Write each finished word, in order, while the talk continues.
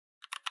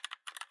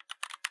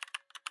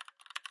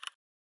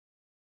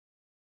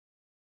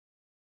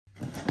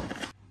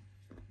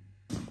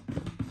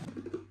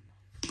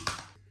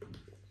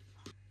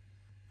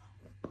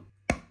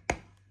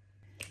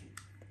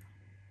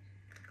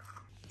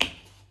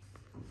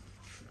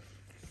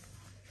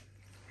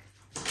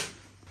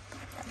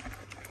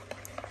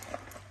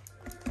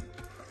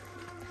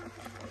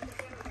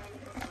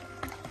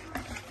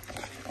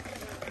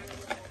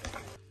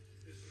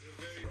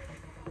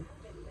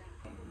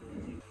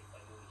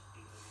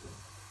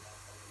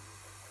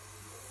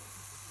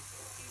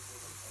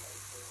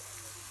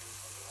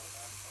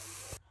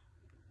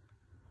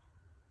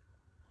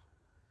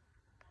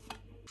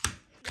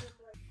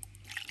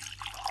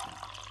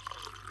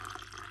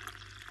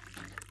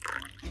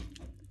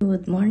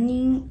Good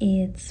morning,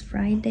 it's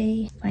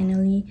Friday.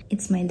 Finally,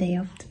 it's my day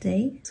off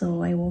today.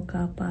 So I woke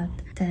up at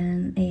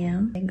 10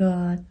 a.m. I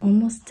got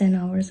almost 10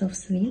 hours of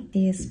sleep.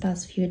 These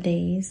past few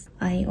days,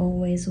 I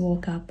always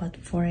woke up at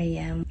 4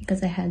 a.m.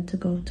 because I had to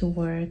go to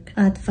work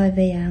at 5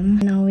 a.m.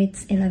 Now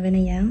it's 11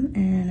 a.m.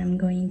 and I'm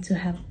going to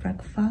have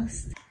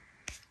breakfast.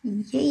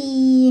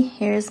 Yay!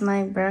 Here's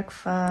my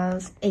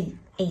breakfast.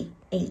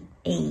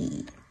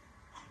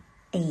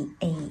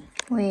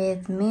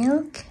 With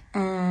milk,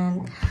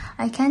 and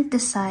I can't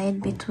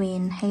decide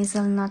between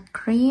hazelnut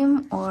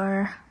cream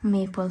or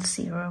maple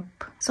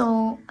syrup,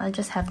 so I'll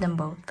just have them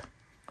both.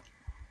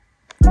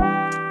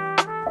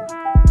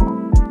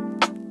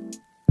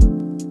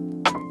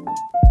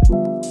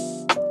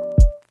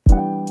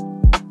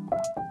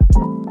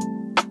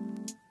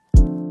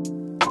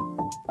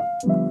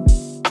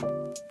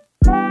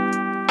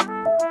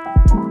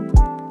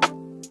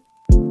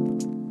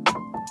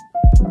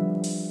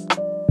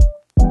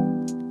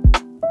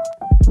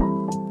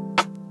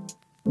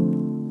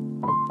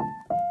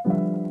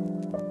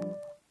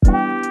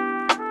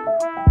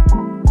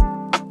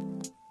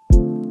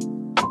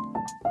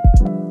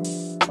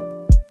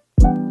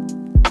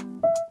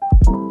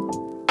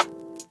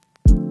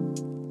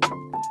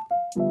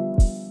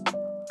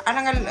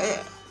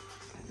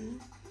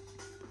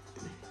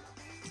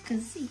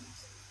 Kasi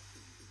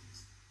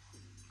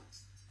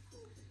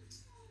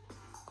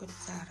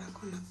kutsara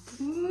ko na.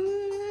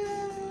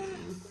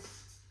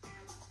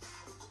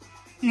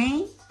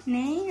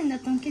 Nay,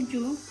 andatong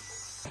kedyo.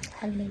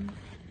 Hello.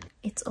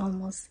 It's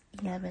almost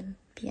 11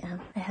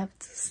 p.m. I have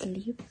to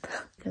sleep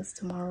because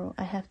tomorrow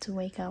I have to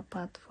wake up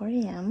at 4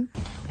 a.m.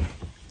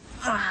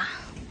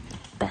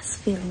 Best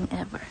feeling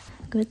ever.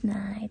 Good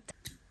night.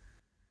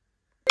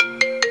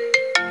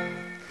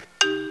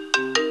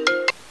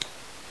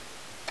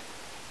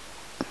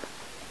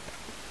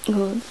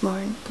 Good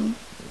morning.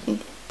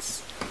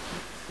 It's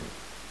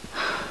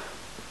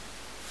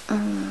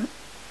I'm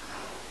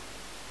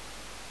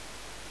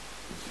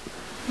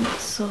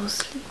so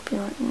sleepy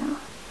right now.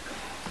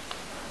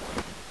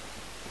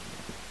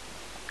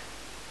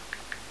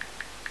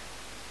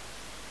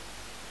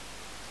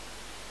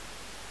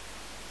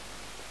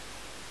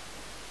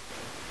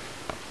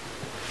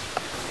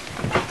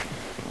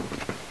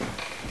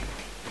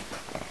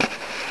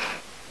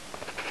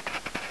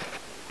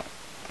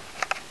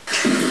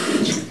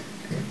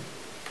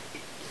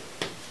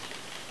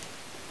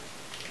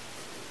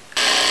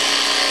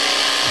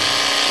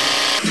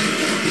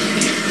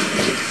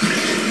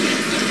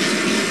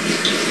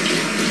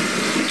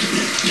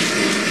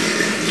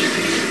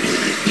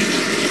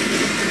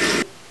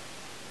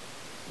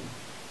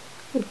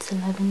 It's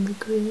 11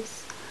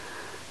 degrees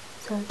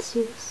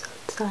Celsius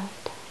outside.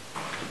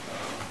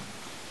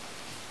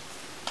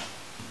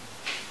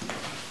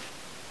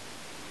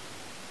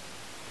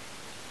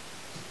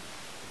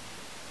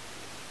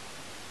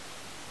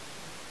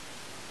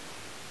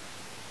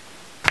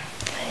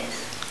 Guys,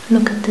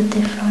 look at the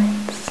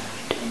difference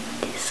between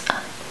this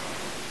eye.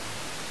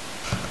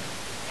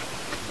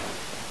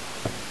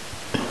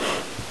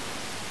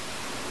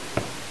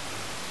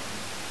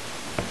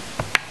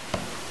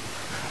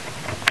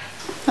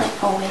 I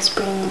always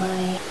bring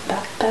my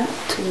backpack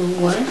to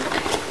work.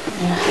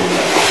 I have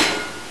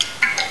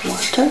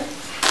water,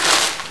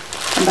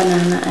 a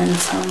banana and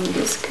some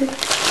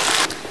biscuits,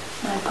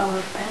 my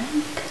power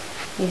bank,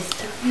 this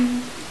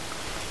time,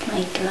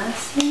 my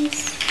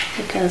glasses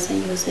because I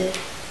use it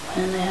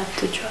when I have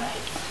to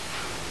drive.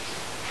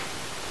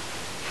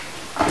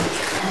 I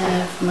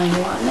have my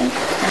wallet,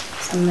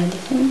 some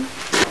medicine,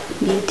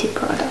 beauty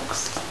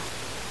products,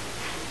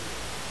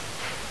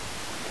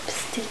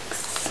 lipsticks.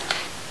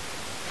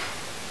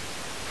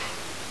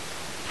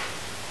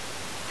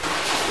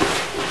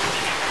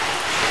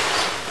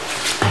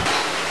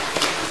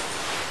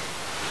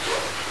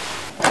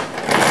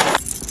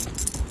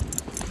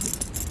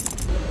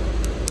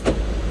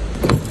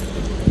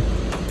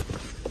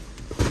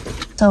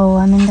 So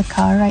I'm in the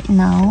car right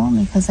now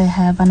because I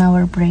have an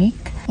hour break.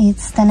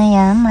 It's 10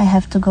 a.m. I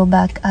have to go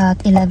back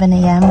at 11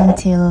 a.m.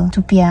 until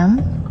 2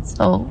 p.m.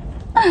 So,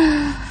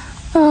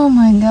 oh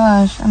my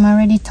gosh, I'm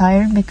already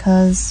tired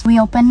because we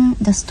opened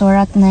the store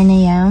at 9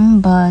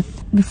 a.m. But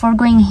before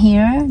going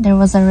here, there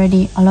was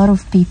already a lot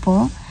of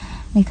people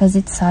because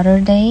it's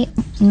Saturday.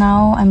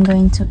 Now I'm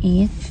going to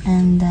eat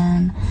and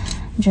then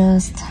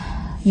just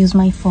use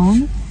my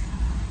phone.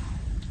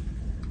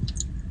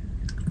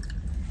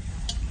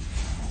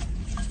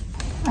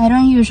 I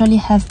don't usually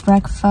have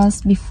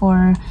breakfast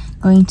before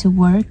going to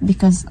work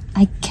because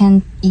I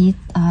can't eat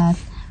at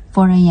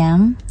 4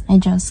 a.m. I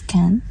just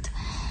can't.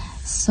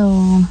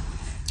 So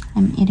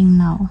I'm eating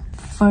now.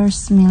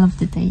 First meal of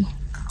the day.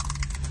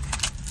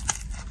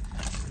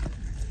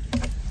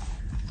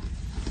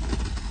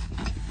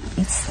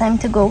 It's time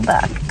to go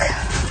back.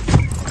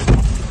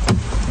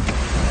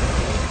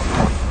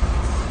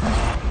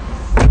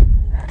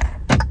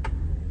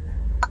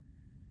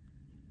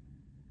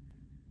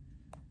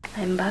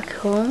 I'm back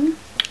home.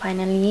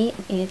 Finally,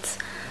 it's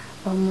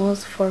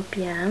almost 4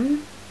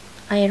 p.m.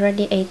 I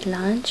already ate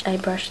lunch, I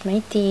brushed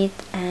my teeth,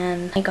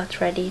 and I got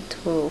ready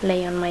to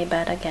lay on my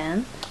bed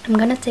again. I'm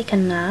gonna take a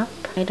nap.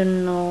 I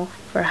don't know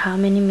for how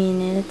many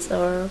minutes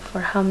or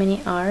for how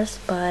many hours,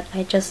 but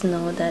I just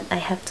know that I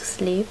have to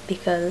sleep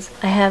because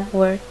I have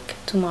work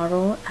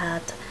tomorrow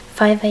at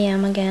 5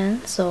 a.m.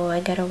 again, so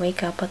I gotta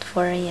wake up at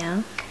 4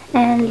 a.m.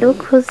 And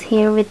look who's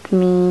here with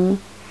me.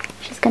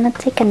 She's gonna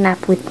take a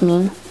nap with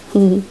me.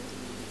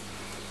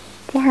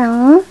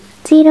 Ciao,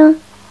 Zero.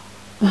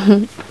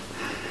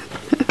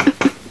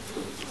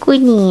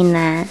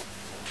 Kunina.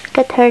 Look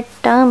at her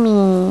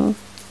tummy.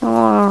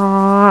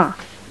 Aww.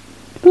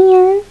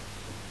 Mia.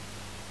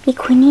 E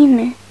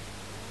Kunina.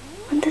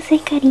 Quanto sei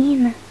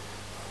carina.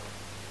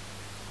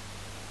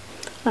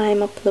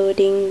 I'm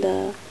uploading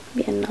the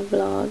Vienna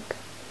vlog.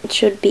 It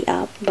should be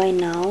up by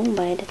now,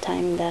 by the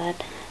time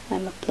that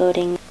I'm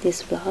uploading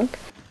this vlog.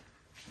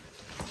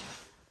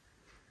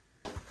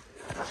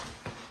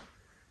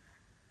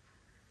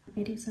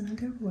 It is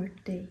another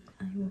work day.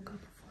 I woke up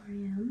at 4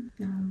 a.m.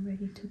 Now I'm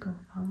ready to go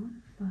out,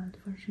 but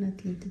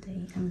fortunately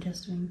today I'm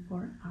just doing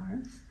 4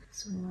 hours,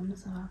 so I'm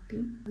so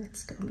happy.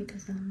 Let's go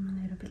because I'm a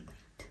little bit late.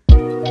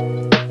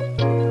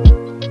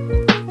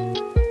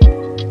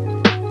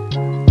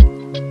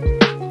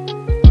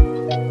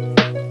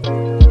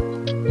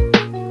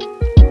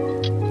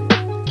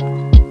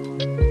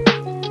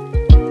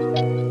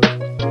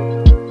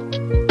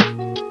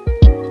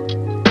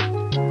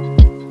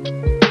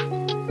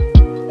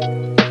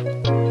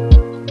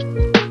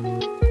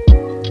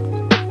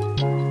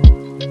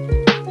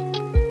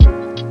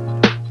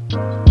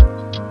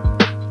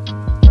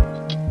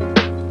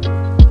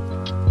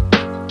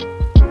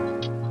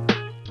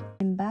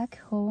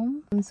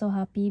 I'm so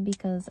happy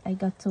because I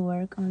got to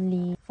work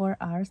only 4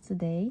 hours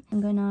today.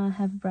 I'm gonna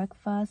have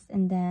breakfast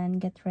and then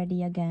get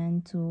ready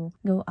again to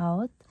go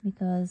out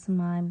because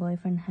my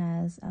boyfriend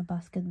has a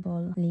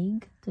basketball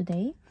league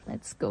today.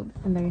 Let's go.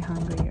 I'm very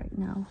hungry right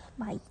now.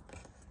 Bye.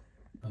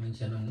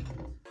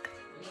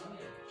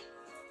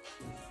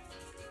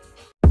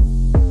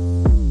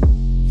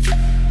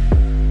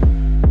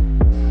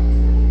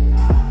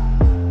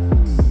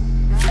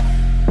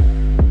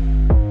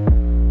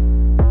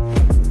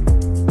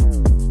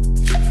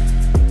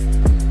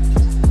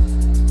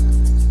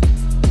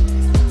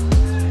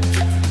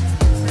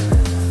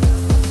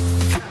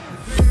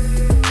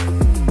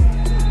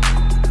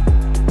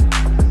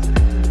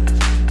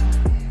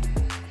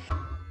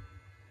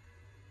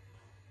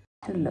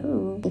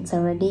 Hello, it's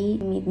already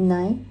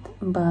midnight,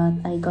 but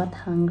I got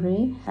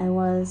hungry. I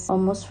was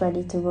almost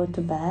ready to go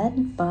to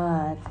bed,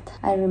 but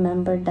I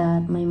remembered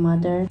that my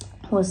mother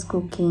was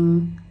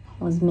cooking,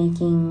 was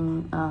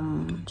making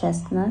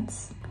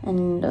chestnuts,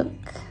 and look,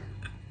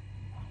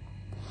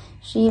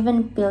 she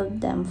even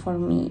peeled them for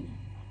me.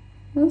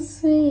 So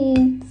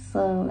sweet.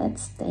 So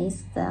let's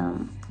taste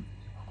them.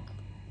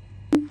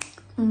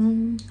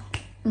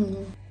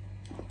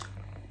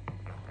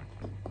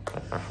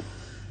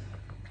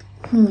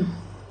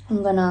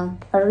 I'm gonna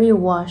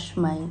rewash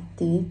my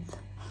teeth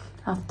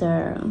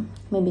after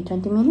maybe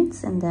 20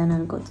 minutes and then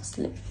I'll go to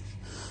sleep.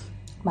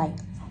 Bye.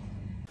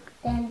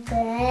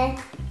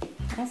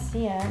 Ah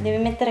sì,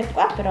 devi mettere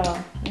qua però,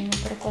 devi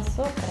mettere qua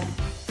sopra.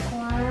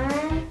 Qua.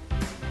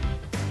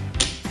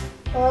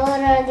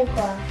 Ora di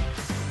qua.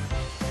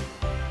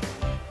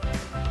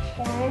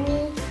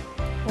 Tieni.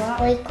 Qua.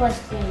 Poi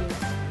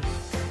così.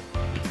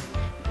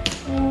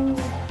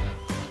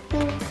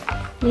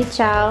 Di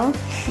ciao.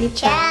 Di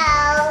ciao.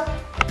 Ciao.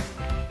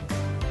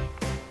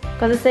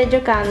 Cosa stai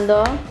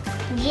giocando?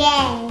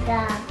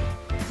 Jenga.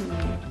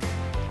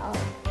 Oh.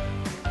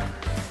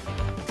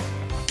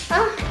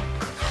 Ah.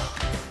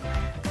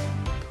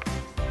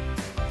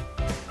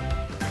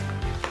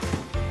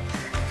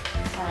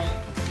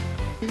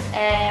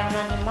 È un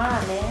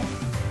animale?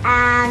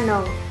 Ah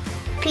no,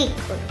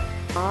 piccoli.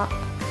 No.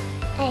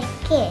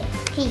 Che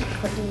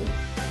piccoli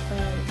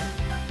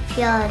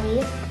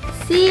fiori.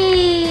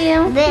 Sì, è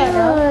un Vero?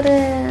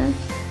 fiore.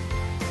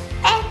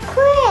 È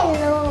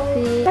quello.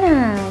 Sì,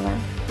 brava.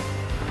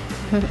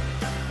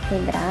 Sei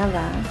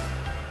brava.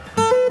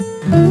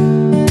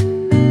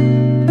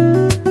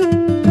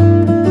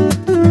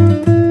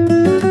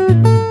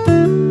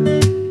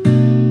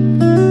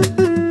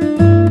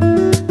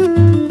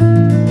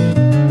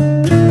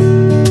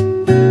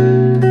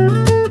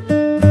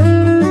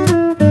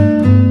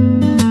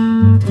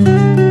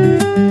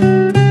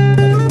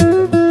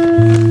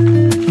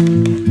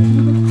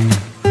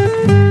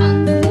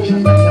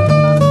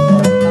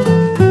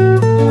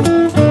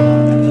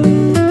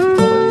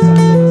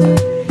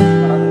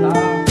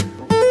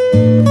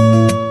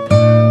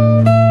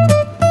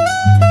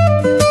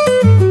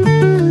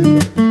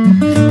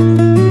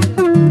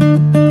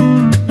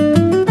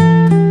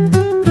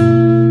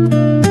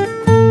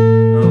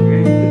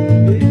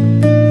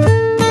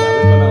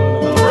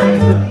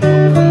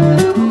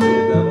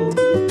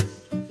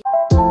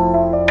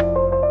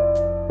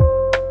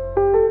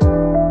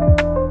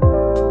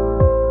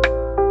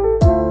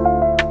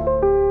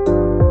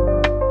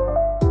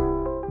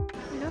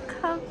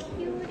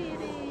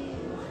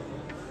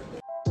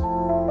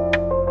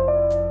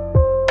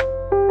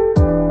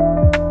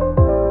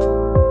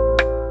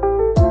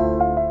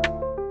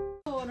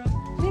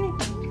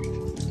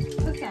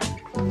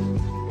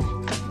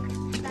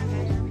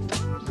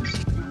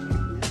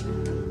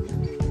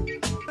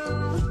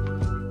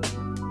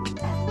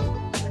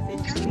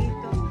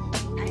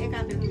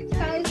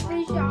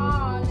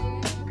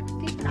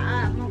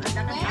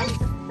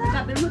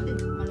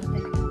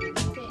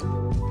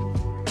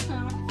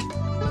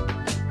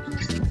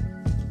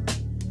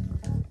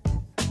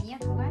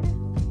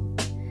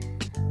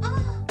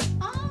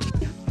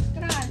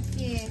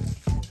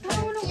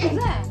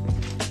 Cos'è?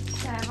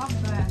 Cioè,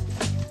 vabbè.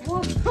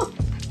 Wow.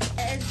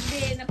 È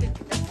bene per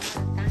tutta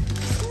fatta.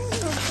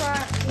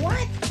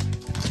 What?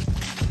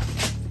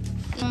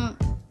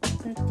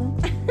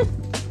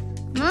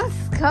 Non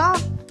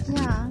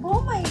scoppia.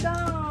 Oh my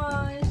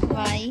gosh.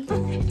 Vai.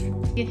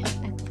 Ecco,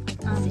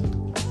 così.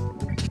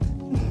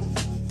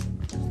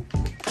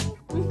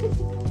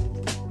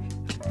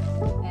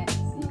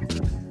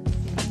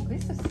 Sì,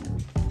 questo sì.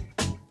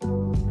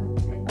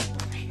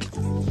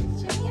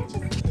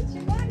 C'è,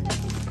 guarda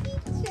che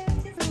c'è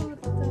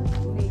tutto.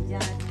 Vedi,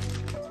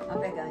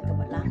 vabbè, che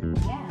parla.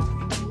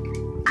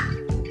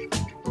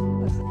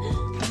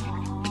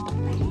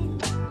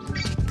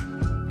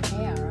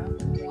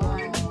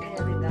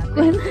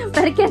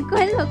 Perché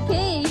quello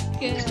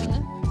cake.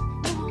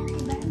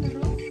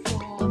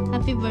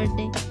 Happy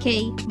birthday.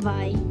 Cake,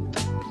 vai.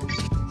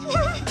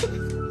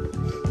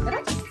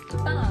 Però ci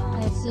sta.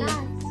 Sì.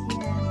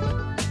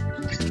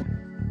 Grazie.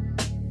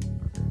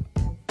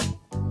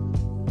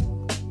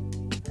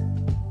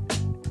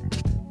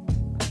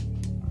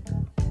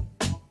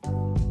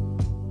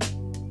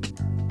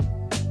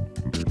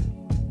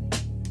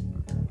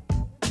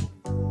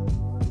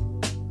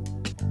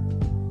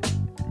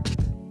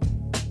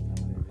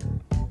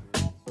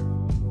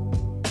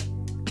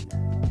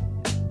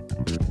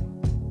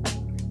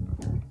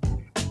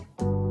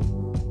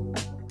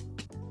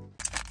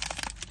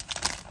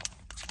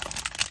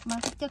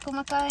 Bakit ka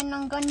kumakain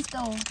ng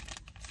ganito?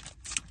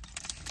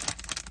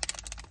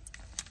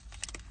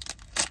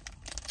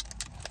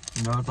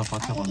 Guarda,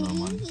 faccia quando lo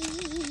mangi.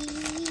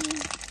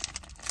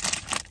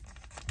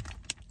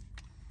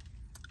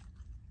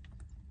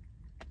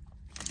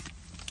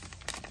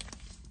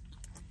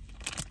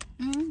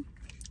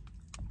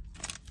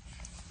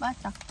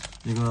 Basta.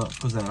 Dico,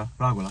 cos'era?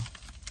 Fragola?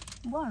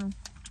 Buono.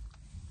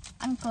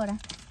 Ancora.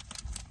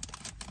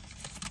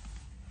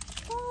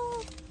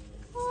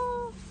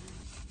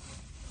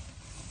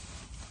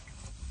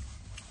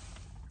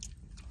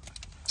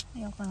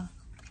 Ayoko na.